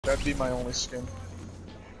That'd be my only skin.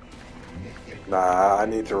 Nah, I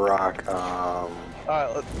need to rock,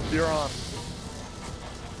 Alright, you're on.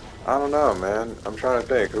 I don't know, man. I'm trying to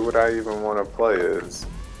think. Who would I even want to play as?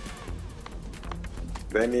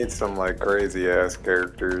 They need some, like, crazy-ass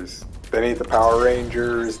characters. They need the Power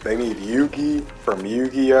Rangers. They need Yugi from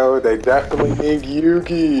Yu-Gi-Oh! They definitely need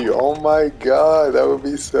Yugi! Oh my god, that would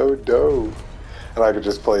be so dope. And I could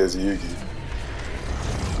just play as Yugi.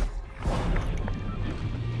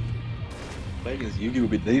 Playing as Yugi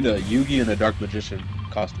would be. They need a Yugi and a Dark Magician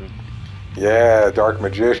costume. Yeah, Dark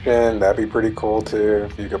Magician. That'd be pretty cool, too.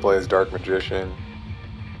 If you could play as Dark Magician.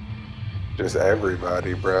 Just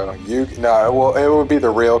everybody, bro. Yugi. No, well, it would be the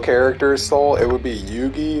real characters, Soul. It would be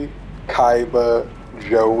Yugi, Kaiba,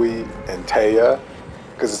 Joey, and Taya.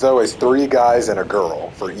 Because it's always 3 guys and a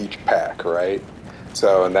girl for each pack, right?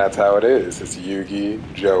 So, and that's how it is. It's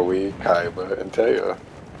Yugi, Joey, Kaiba, and Taya.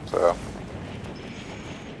 So,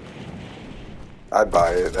 I'd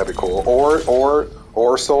buy it. That'd be cool.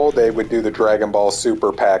 Or Soul, they would do the Dragon Ball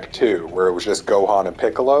Super Pack 2, where it was just Gohan and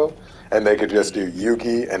Piccolo, and they could just do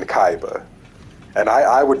Yugi and Kaiba. And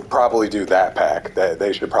I would probably do that pack.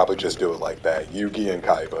 They should probably just do it like that. Yugi and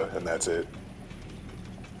Kaiba, and that's it.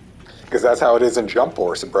 Because that's how it is in Jump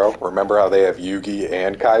Force, bro. Remember how they have Yugi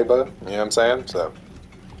and Kaiba? You know what I'm saying? So,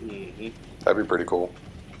 that'd be pretty cool.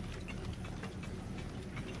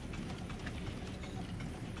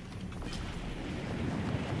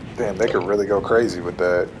 Damn, they could really go crazy with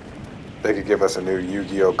that. They could give us a new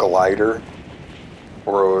Yu-Gi-Oh! Glider.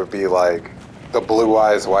 Or it would be like the Blue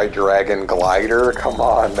Eyes White Dragon Glider. Come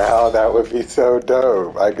on now, that would be so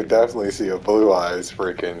dope. I could definitely see a Blue Eyes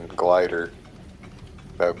freaking glider.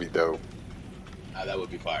 That would be dope. That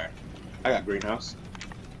would be fire. I got greenhouse.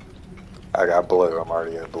 I got blue. I'm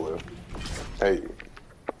already at blue. Hey. You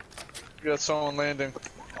got someone landing.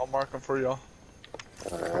 I'll mark them for y'all.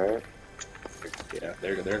 Alright. Yeah,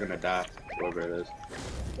 they're gonna die. Whoever it is.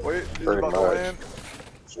 Wait, he's Pretty about to much. land.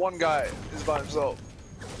 One guy is by himself.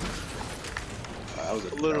 That was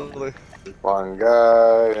a Literally. One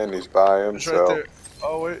guy, and he's by He's right himself. there.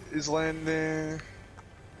 Oh wait, he's landing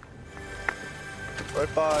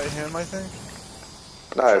right by him, I think.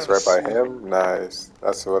 Nice, right by see. him. Nice.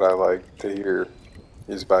 That's what I like to hear.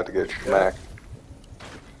 He's about to get smacked.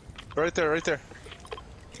 Right there, right there.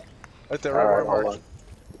 Right there, Alright, right where I hold marked.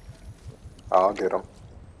 on. I'll get him.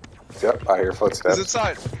 Yep, I hear footsteps. He's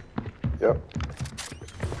inside. Yep.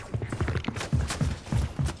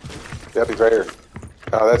 Yep, he's right here.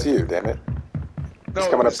 Oh, that's you, damn it. No, He's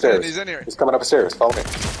coming upstairs. He's in here. He's coming upstairs. Follow me.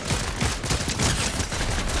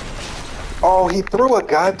 Oh, he threw a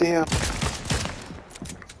goddamn...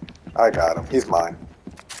 I got him. He's mine.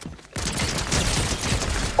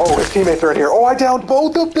 Oh, his teammates are in here. Oh, I downed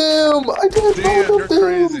both of them! I downed Damn, both of them!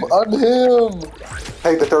 you're crazy. On him!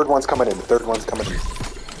 Hey, the third one's coming in. The third one's coming in.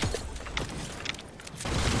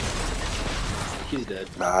 He's dead.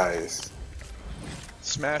 Nice.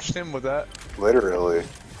 Smashed him with that. Literally.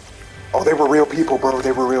 Oh, they were real people, bro.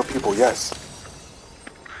 They were real people. Yes.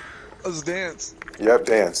 Let's dance. Yep,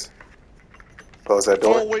 dance. Close that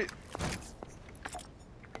door. Oh wait.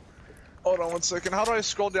 Hold on 1 second. How do I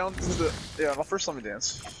scroll down to the? Yeah, well, first let me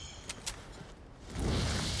dance.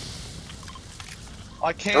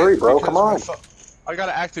 I can't. Hurry, bro, because come on. I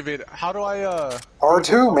gotta activate it. How do I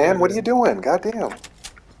R2, man. What are you doing? Goddamn.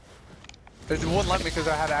 It wouldn't let me because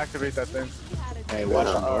I had to activate that thing. Hey, watch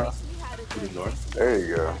the north. To the north. There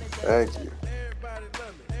you go. Thank you.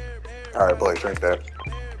 Alright, Blake, drink that.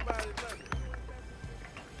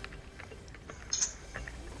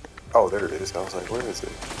 Oh, there it is. I was like, where is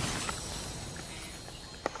it?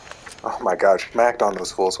 Oh my gosh, smacked on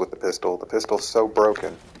those fools with the pistol. The pistol's so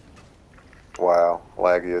broken. Wow,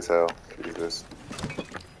 laggy as hell. Jesus.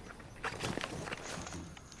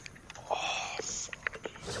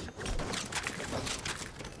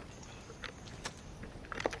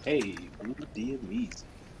 Hey, blue DMVs.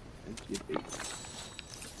 Thank you, baby.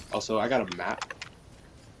 Also, I got a map.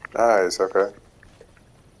 Nice, okay.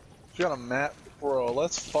 You got a map, bro.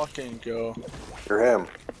 Let's fucking go. You're him.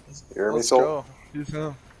 You hear me, Let's Soul? go. He's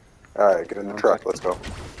him. Alright, get in the truck. Let's go.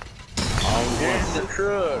 Get in the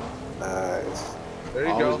truck. Nice. There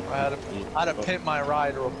you go. I had to pimp my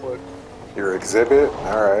ride real quick. Your exhibit?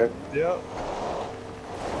 Alright. Yep.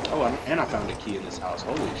 Oh, and I found a key in this house.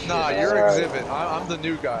 Holy shit. Nah, you're Alright. exhibit. I'm the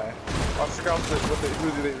new guy. I forgot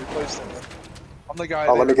who they replaced him with. I'm the guy.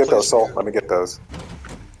 Oh, they let me get those, replaced Soul. me Let me get those.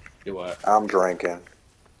 Do what? I'm drinking.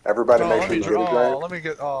 Everybody make sure you get a drink. Let me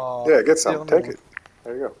get. Yeah, get some. let me- Take it.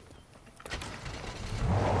 There you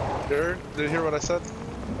go. Did you hear what I said?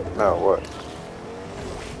 No, what?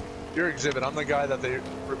 You're exhibit. I'm the guy that they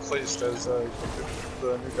replaced as.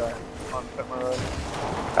 the new guy on Pimp My Ride?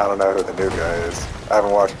 I don't know who the new guy is. I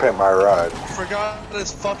haven't watched Pimp My Ride. I forgot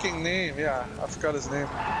his fucking name. Yeah, I forgot his name.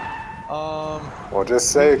 Well,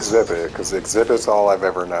 just say Exhibit, because Exhibit's all I've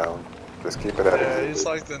ever known. Just keep it at yeah, Exhibit. he's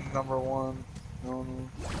like the number one. No.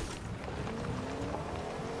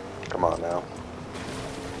 Come on now.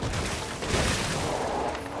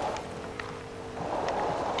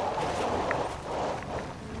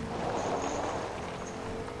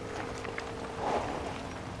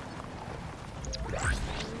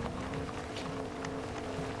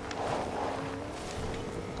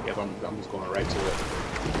 Yep, I'm just going right to it.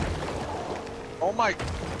 Oh my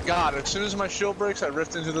god, as soon as my shield breaks, I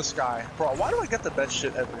rift into the sky. Bro, why do I get the best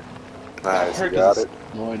shit ever? Nice, you got it.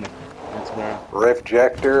 That's bro.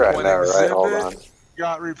 Riftjector, I When know, right? Hold on. Exhibit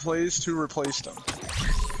got replaced, who replaced him?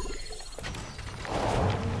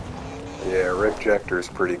 Yeah, Riftjector's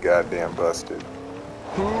pretty goddamn busted.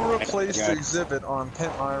 Who replaced Exhibit on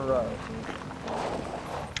Pimp My Ride?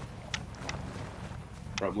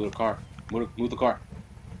 Bro, move the car. Move the car.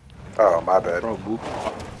 Oh, my bad. Bro, move the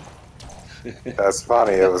car. That's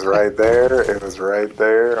funny. It was right there. It was right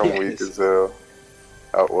there. I'm weak Yes. as hell.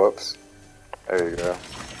 Oh, whoops. There you go.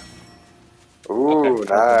 Ooh,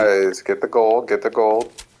 Okay. nice. Get the gold. Get the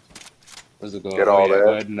gold. Where's the goal? Get all yeah, that.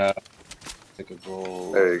 go ahead and take a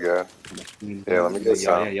goal. There you go. Yeah, let me get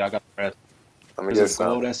some. Yeah, I got the rest. Let me There's get a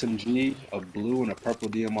gold some. SMG, a blue, and a purple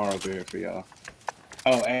DMR over here for y'all.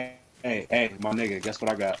 Oh, hey, my nigga, guess what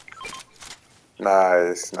I got?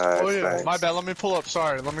 Nice, nice. Oh yeah, Thanks. my bad, let me pull up,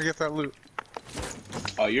 sorry, let me get that loot.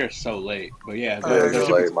 Oh, you're so late. But yeah, Oh, Yeah, there there you you're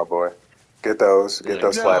go. late, my boy. Get those. Get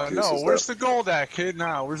those slap No, pieces. where's Though. the gold at, kid?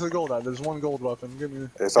 Now, where's the gold at? There's one gold weapon, give me.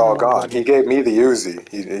 It's give me all one gone. gold He weapon. gave me the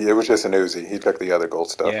Uzi. It was just an Uzi. He took the other gold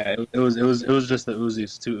stuff. Yeah, it was just the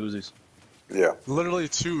Uzis, 2 Uzis. Yeah. Literally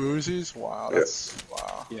 2 Uzis? Wow, Yeah. that's,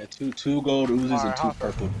 wow. Yeah, two gold Uzis Alright, and 2 hop in.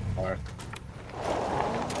 purple. Alright.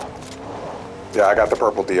 Yeah, I got the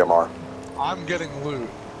purple DMR. I'm getting loot.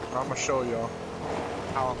 I'm gonna show y'all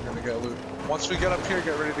how I'm gonna get loot. Once we get up here,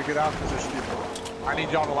 get ready to get out, because there's people. I need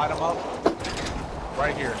y'all to light them up.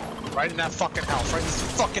 Right here. Right in that fucking house. Right in this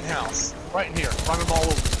fucking house. Right in here. Run them all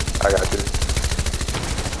over. I got you.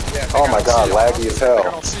 Yeah, Oh my god, laggy as I hell.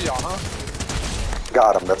 don't see y'all, huh?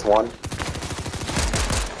 Got him, that's one.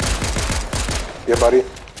 Yeah, buddy.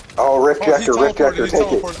 Oh, Riftjector, Riftjector,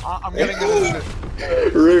 take it. I'm getting in this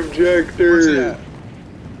shit. Riftjector. Where's he at?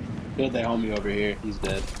 Killed that homie over here. He's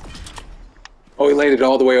dead. Oh, he landed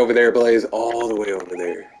all the way over there, Blaze. All the way over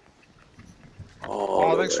there.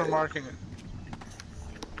 Oh, thanks for marking it.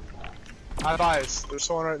 High bias. There's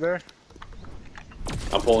someone right there.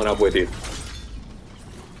 I'm pulling up with you.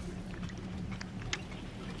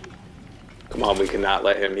 Come on, we cannot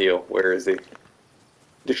let him heal. Where is he?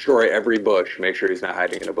 Destroy every bush. Make sure he's not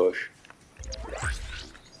hiding in a bush.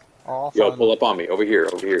 Oh, Yo, fun. pull up on me. Over here,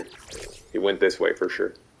 over here. He went this way for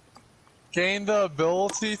sure. Gain the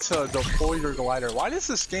ability to deploy your glider. Why does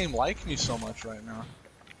this game like me so much right now?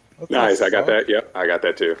 What the Nice, I got fuck? that. Yep, I got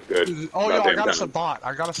that too. Good. Oh, yeah, I About got us a damn bot.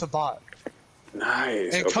 I got us a bot.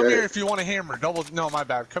 Nice. And okay. come here if you want a hammer. No, my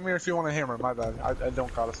bad. Come here if you want a hammer. My bad. I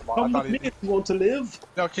don't got us a bot. I thought if you want to live.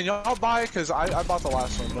 No, can y'all buy it? Because I bought the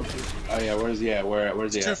last one. Look, Oh yeah, where's he at?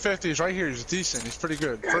 Where's he at? 250. He's right here. He's decent. He's pretty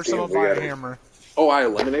good. God First damn, I'm we gonna buy a gotta- hammer. Oh, I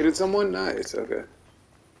eliminated someone? Nice, okay.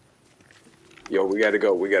 Yo, we gotta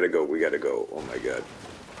go, we gotta go, we gotta go. Oh my god.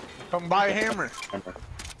 Come buy a hammer.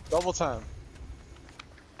 Double time.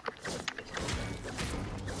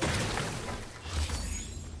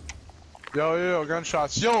 Yo,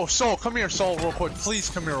 gunshots. Yo, Soul, come here, Soul, real quick. Please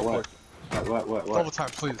come here real What? quick. What? Double time,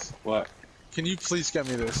 please. What? Can you please get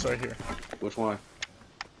me this right here? Which one?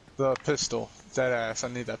 The pistol. Dead ass. I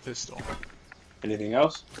need that pistol. Anything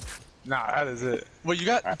else? Nah, that is it. Well, you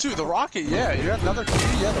got, dude, the rocket, yeah. You got another key,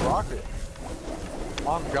 yeah, the rocket.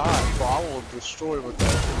 Oh god, bro, I will destroy with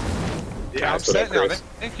that. Yeah, I'm That's what I set now. Chris.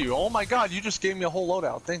 Thank you. Oh my god, you just gave me a whole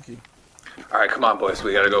loadout. Thank you. Alright, come on, boys,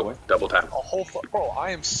 we gotta go. Double time. A whole, bro, I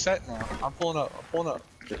am set now. I'm pulling up. I'm pulling up.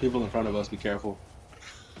 The people in front of us, be careful.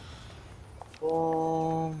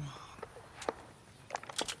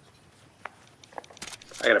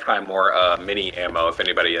 I gotta find more mini ammo if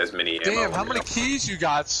anybody has mini ammo. Damn, how many keys you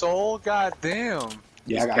got, Soul? God damn.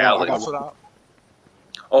 Yeah, I got Cali. That's what I.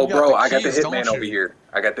 Oh, You got bro, the I got the keys, don't hitman you? over here.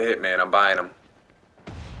 I got the hitman. I'm buying him.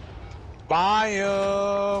 Buy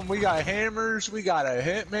 'em. We got hammers. We got a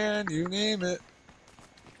hitman. You name it.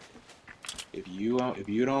 If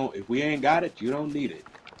we ain't got it, you don't need it.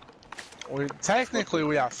 Technically,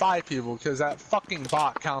 we have 5 people because that fucking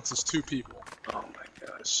bot counts as 2 people. Oh my I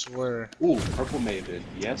gosh. swear. Ooh, purple maven.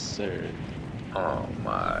 Yes, sir. Oh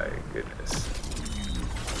my goodness.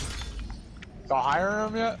 To hire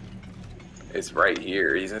him yet? It's right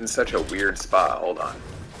here. He's in such a weird spot. Hold on.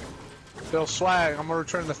 Yo, Swag, I'm gonna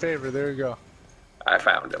return the favor. There you go. I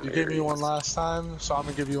found him. You Here gave me he one is. last time, so I'm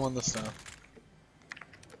gonna give you one this time.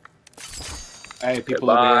 Hey, people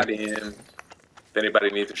Goodbye over to here. him. If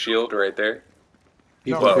anybody needs a shield right there.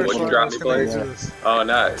 People Whoa, over what'd you here. drop me, Just gonna Blaze? do this. Oh,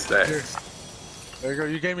 nice. Here. Thanks. There you go.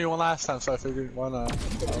 You gave me one last time, so I figured why not?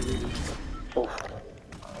 I'll give you. Oh,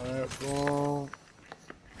 Alright, boom.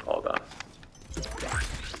 hold on.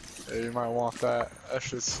 Yeah, you might want that. That's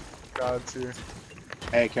just God tier.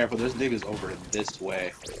 Hey, careful. There's niggas over this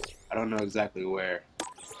way. I don't know exactly where.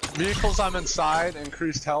 Vehicles I'm inside,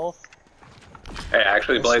 increased health. Hey,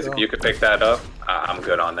 actually, Let's Blaze, go. if you could pick that up, I'm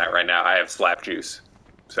good on that right now. I have slap juice.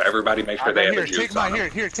 So everybody make sure I they got have here. a juice Take on mine. them.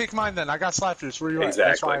 Here, take mine then. I got slap juice. Where you at?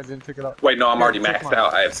 That's why I Exactly. didn't pick it up. Wait, no, I'm Here, already take maxed mine.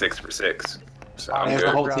 out. I have 6 for 6. So I'm Hey, it's good.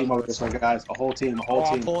 the whole Grab team over this. this way, guys. A whole team. A whole Oh,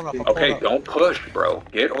 I'm team. pulling up. I'm Okay, pulling up. don't push, bro.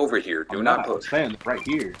 Get over here. Do I'm not I'm push. saying right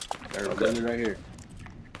here. They're Okay. literally right here.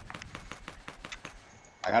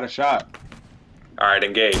 I got a shot. All right,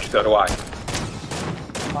 engage. So do I.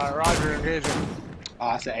 Alright, Roger, engaging. Oh,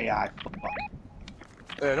 I said AI. Fuck.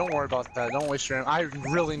 Yeah, don't worry about that. Don't waste your ammo. I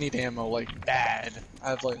really need ammo, like, bad. I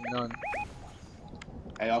have, like, none.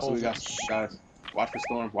 Hey, also we Hold got guys. Watch for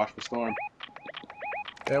storm. Watch for storm.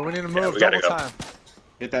 Yeah, we need to Yeah, move. we gotta Double go. time.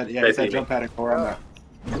 Hit that. Yeah, They hit see that me. jump pad and go around that.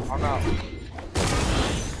 I'm out.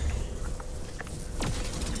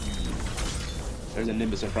 There's a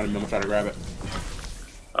Nimbus in front of me. I'm gonna try to grab it.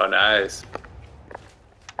 Oh, nice.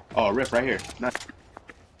 Oh, a rift right here. Nice.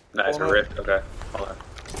 Nice, Hold up. rift. Okay, hold on.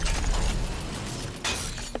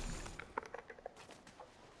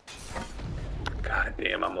 God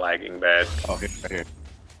damn, I'm lagging bad. Oh, here, right here.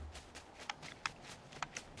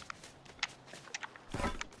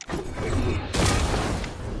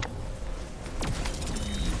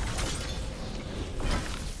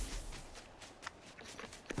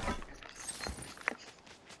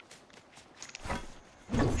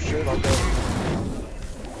 Shit, I'll go.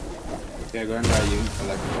 Yeah, go ahead and grab you. I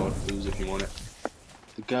like the gold blues if you want it.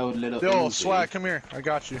 The gold little. Yo, Uzi. Swag, come here. I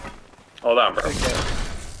got you. Hold on, bro. Take that.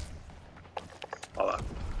 Hold on.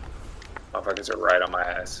 Motherfuckers are right on my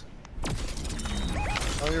ass.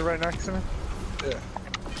 Oh, you're right next to me? Yeah.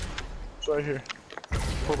 It's right here.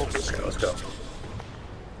 Purple pistol. Okay, let's go.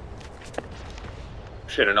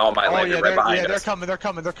 Shit, and All Might Oh, landed yeah, right behind they're us. coming, they're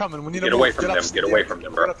coming, they're coming. We need Get to away move. from them. Get away from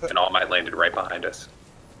them, bro. And All Might landed right behind us.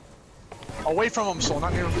 Away from them, Soul,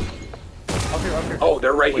 not near them. Up here, up here. Oh,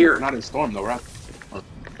 they're right Wait, here. we're not in storm though, right?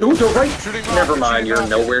 Dude, they're right. Shooting Never rocket, mind, shooting you're rocket.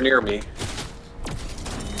 nowhere near me.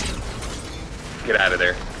 Get out of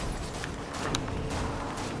there.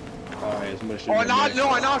 Oh, yeah, somebody Oh, I knocked, shooting. no,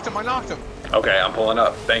 I knocked him. Okay, I'm pulling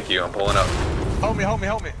up. Thank you, I'm pulling up. Help me, help me,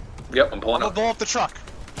 help me. Yep, I'm I'm pulling gonna up. blow up the truck.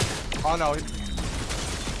 Oh, no.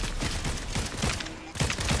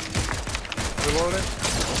 Reloading.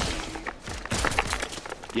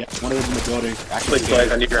 Yeah, one of them's in the building. Actually, Please,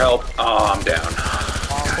 Blaze, I need your help. Oh, I'm down.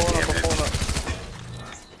 Oh, I'm pulling up, I'm pulling up.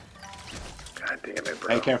 God damn it,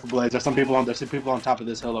 bro. Hey, careful, Blaze. There's some people on top of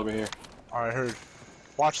this hill over here. Alright, heard.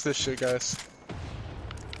 Watch this shit, guys.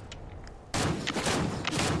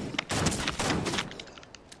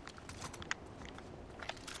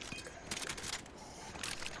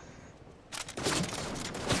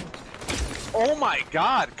 Oh my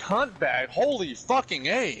god, cunt bag. Holy fucking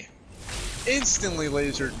A. Instantly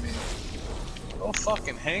lasered me. Go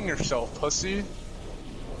fucking hang yourself, pussy.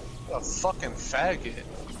 What a fucking faggot.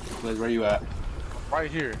 Blaze, where you at? Right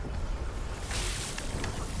here.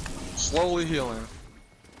 Slowly healing.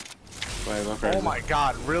 Wait, go crazy. Oh my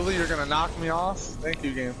god, really? You're gonna knock me off? Thank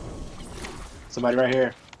you, game. Somebody right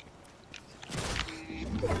here.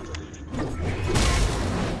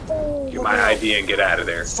 Get my ID and get out of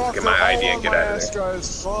there. Fuck, Get my they're ID all and on get my out of ass, there.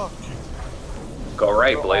 guys. Fuck. Go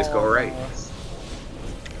right, They're Blaze, all go on my right. ass.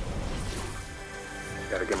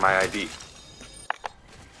 Gotta get my ID.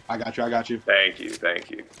 I got you. I got you. Thank you,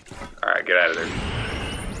 thank you. Alright, get out of there.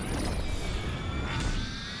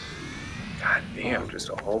 God damn, just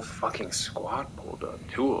a whole fucking squad pulled up.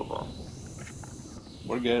 2 of them.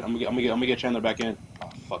 We're good. I'm gonna get Chandler back in. Oh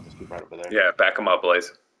fuck, there's people right over there. Yeah, back them up,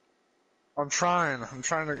 Blaze. I'm trying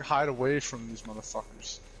to hide away from these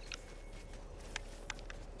motherfuckers.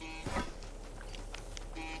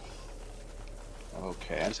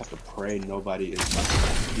 Okay, I just have to pray nobody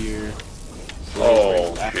is here.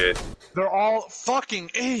 Oh, shit. They're all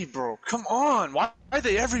fucking A, bro. Come on. Why are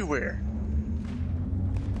they everywhere?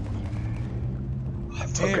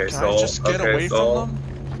 Damn, Okay, can Soul. I just get Okay, away Soul. from them?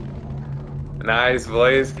 Nice,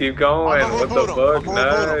 Blaze. Keep going. I'm gonna What the reboot 'em. fuck? I'm gonna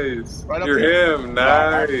reboot 'em. Nice. Right up You're here. him.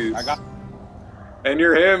 I Nice. got. And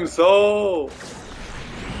you're him, Soul.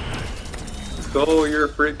 Soul, you're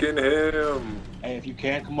freaking him. Hey, if you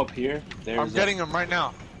can't come up here, there's. I'm getting him right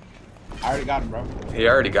now. I already got him, bro. He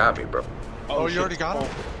already got me, bro. Oh, you already got him?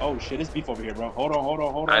 Oh shit, it's beef over here, bro. Hold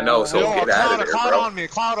on. I know, so Yo, get out of there, cloud bro. on me,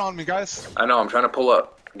 cloud on me, guys. I know, I'm trying to pull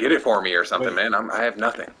up. Get it for me or something, Wait. man. I have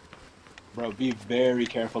nothing. Bro, be very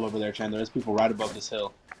careful over there, Chandler. There's people right above this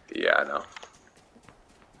hill. Yeah, I know.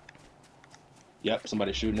 Yep,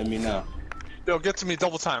 somebody's shooting at me now. Yo, get to me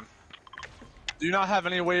double time. Do you not have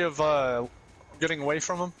any way of getting away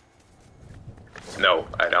from him? No,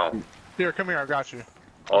 I don't. Here, come here, I got you.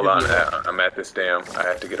 Hold on, I'm at this dam. I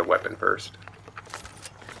have to get a weapon first.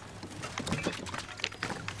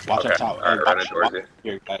 Watch Okay, up top. alright, running towards you.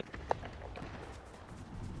 Here, guys.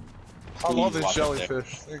 I love these watch up there.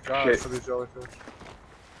 jellyfish. Thank God Shit. for these jellyfish.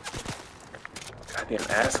 Goddamn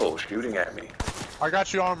asshole shooting at me. I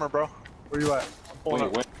got you armor, bro. Where you at? I'm pulling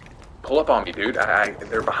up. Wait. Pull up on me, dude.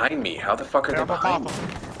 They're behind me. How the fuck are Yeah, they I'm behind gonna me?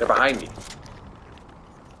 pop They're behind me.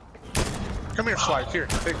 Come here, Swag. Here,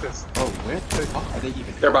 take this. Oh, where the fuck are they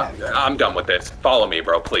even They're at? I'm done with this. Follow me,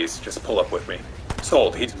 bro. Please, just pull up with me.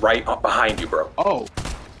 Sold. He's right up behind you, bro. Oh,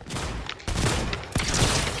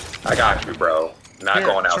 I got you, bro. Not Here,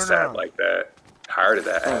 going turn outside around. like that. Tired of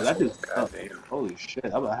that. bro, that asshole. just. Goddamn. Holy shit,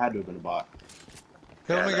 that had to have been a bot.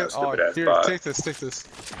 Here, Yeah, let me no, get. stupid Oh, ass here, bot. take this.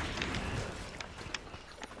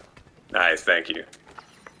 Nice, thank you.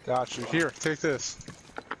 Got you. Here, take this.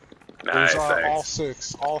 Nice, There's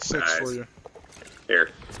thanks. all six Nice. for you. Here.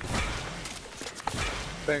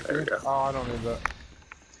 Thank There you. we go. Oh, I don't need that.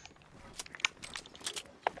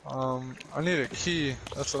 I need a key.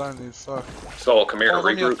 That's what I need. Fuck. Soul, come here Oh, to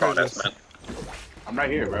let me regroup upgrade on us, this. man. I'm right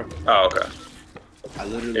here, bro. Oh, okay. I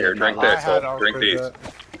literally. Here, have drink not- this. I had Soul. to Drink upgrade these. that.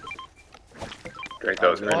 Drink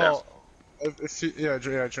those right now. Well, if you, yeah,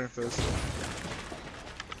 drink this.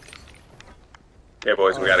 Yeah,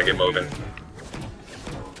 boys, we gotta get moving.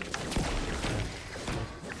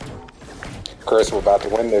 Chris, we're about to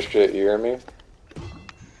win this shit, you hear me?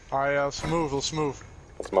 Alright, let's move. Let's move.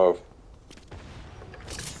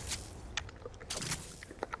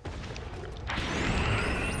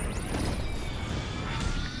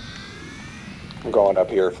 I'm going up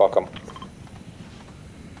here, fuck them.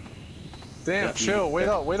 Damn, Yeah, chill.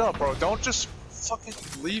 yeah. Wait up, bro. Don't just fucking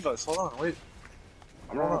leave us. Hold on, wait.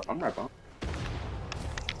 I'm right, bro.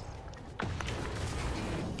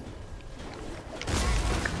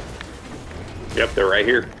 Yep, they're right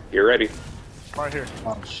here. Get ready. Right here.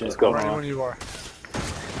 Oh shit. Let's go. hold Ready on. when you are.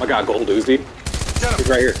 I got gold Uzi. Get He's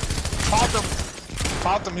him. right here.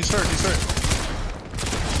 Popped him. He's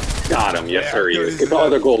hurt. Got him. Yes, Yeah, sir. He good, is. he's Get the dead.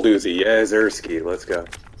 other gold Uzi. Yes, Ersky. Let's go.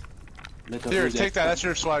 Let the Here, Uzi- take that. That's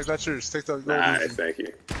your Swag. That's yours. Take the gold. Nice, Uzi. thank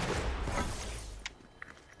you.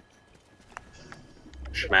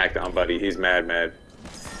 Smackdown, buddy. He's mad.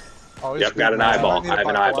 Oh, he's Yep, good, got an man. eyeball. need I have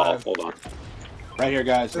an to pop eyeball. line. Hold on. Right here,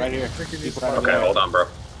 guys. Right here. Think he needs People to right Okay, there. hold on, bro.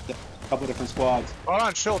 Couple different squads. Hold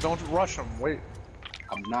on, chill. Don't rush him. Wait.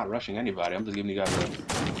 I'm not rushing anybody. I'm just giving you guys a.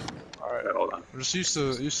 Alright. Okay, hold on. I'm just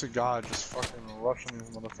used to God just fucking rushing these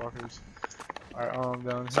motherfuckers. Alright, down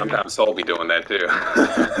here. Sometimes Soul be doing that too.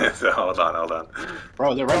 So hold on.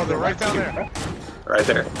 Bro, they're right. Oh, they're right down there. Right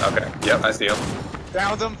there. Okay. Yep, I see him.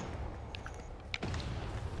 Downed him.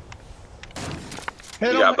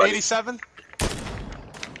 Hit You got him. buddy. 87.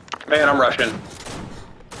 Man, I'm rushing.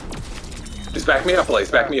 Just back me up,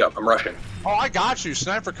 Blaze. Back me up. I'm rushing. Oh, I got you.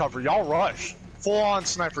 Sniper cover. Y'all rush. Full on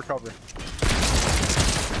sniper cover.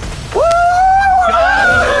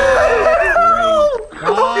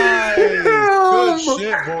 Nice. Good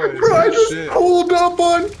shit, boys. Bro, I Good just shit. pulled up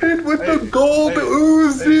on it with Hey, the gold hey,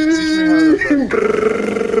 Uzi. hey, teach me how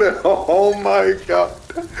Brrr. Oh my god.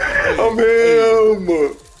 I'm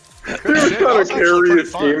him. He was shit. trying That was to actually carry pretty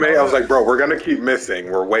his fun, teammate. bro. I was like, bro, we're gonna keep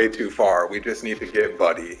missing. We're way too far. We just need to get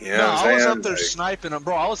Buddy. You know No, what I'm I saying? was up there Like, sniping him,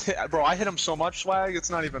 bro. I hit him so much, Swag. It's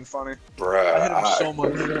not even funny. bruh, I hit him so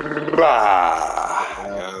much. You know what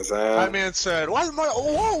I'm saying? That man said, what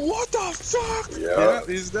the fuck? Yeah. Yeah,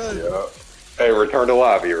 he's dead. Yeah. Hey, return to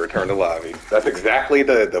lobby, return to lobby. That's exactly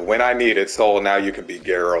the win I needed, Soul. Now you can be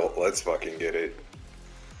Geralt. Let's fucking get it.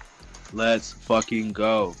 Let's fucking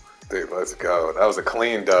go. Dude, let's go. That was a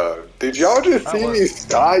clean dub. Did y'all just That see was- me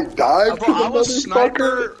skydive to Bro, I the was motherfucker?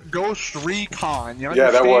 Sniper Ghost Recon. You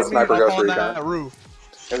Yeah, that was understand me? Sniper Up Ghost on Recon. that roof.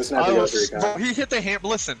 It was I Sniper Ghost was, Recon. bro, he hit the hammer.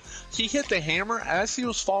 Listen, he hit the hammer as he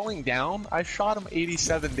was falling down. I shot him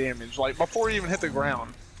 87 damage, like before he even hit the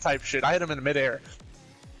ground. Type shit. I hit him in midair.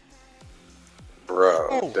 Bro,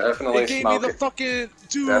 Oh, definitely it gave me the smoking. fucking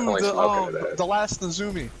dude. Definitely smoking to that. The last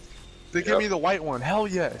Nazumi. They gave Yep. me the white one. Hell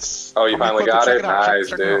yes. Oh, you I'm gonna finally put the- got check it? out, check- Nice,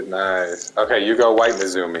 check it out. dude. Nice. Okay, you go white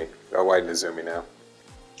Nazumi. Go white Nazumi now.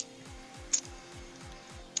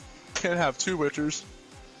 can't have two Witchers.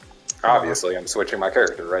 Obviously, I'm switching my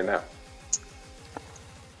character right now.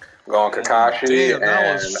 I'm going Kakashi, Damn,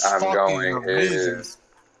 that was and I'm fucking going amazing. his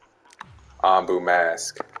Ambu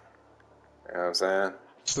mask. You know what I'm saying?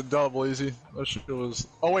 It's the dub, lazy. That shit was.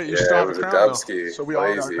 Oh wait, you Yeah, still it have a was a crown though. dubski. So we all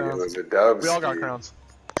got Lazy. It crowns. was a dubski. We all got crowns.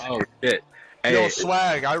 Oh shit. Hey, Yo,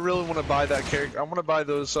 swag. I really want to buy that character. I want to buy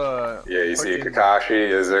those. Yeah, you see fucking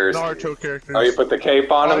Kakashi. Is there? Naruto characters. Oh, you put the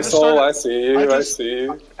cape on I him, just Soul. started- I see you. I see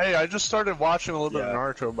you. Hey, I just started watching a little bit of Yeah.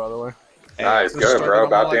 Naruto, by the way. Nice, Just good, started- bro. I'm on,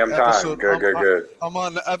 About damn time. episode- Good. I'm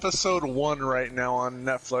on episode 1 right now on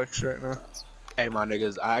Netflix right now. hey, my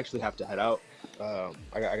niggas, I actually have to head out. I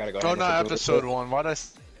gotta go. Oh, not episode 1. Why'd I?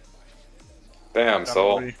 Damn,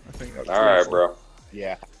 Soul. I think that's All right, 3 or 4. bro.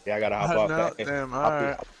 Yeah, I gotta hop off. No, Hey, damn,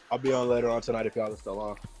 alright. I'll be on later on tonight if y'all are still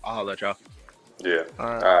on. I'll holler at y'all. Yeah.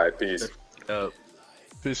 Alright. All right. Peace. Uh,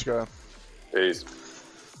 Peace, guy. Peace.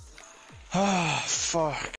 Ah, fuck.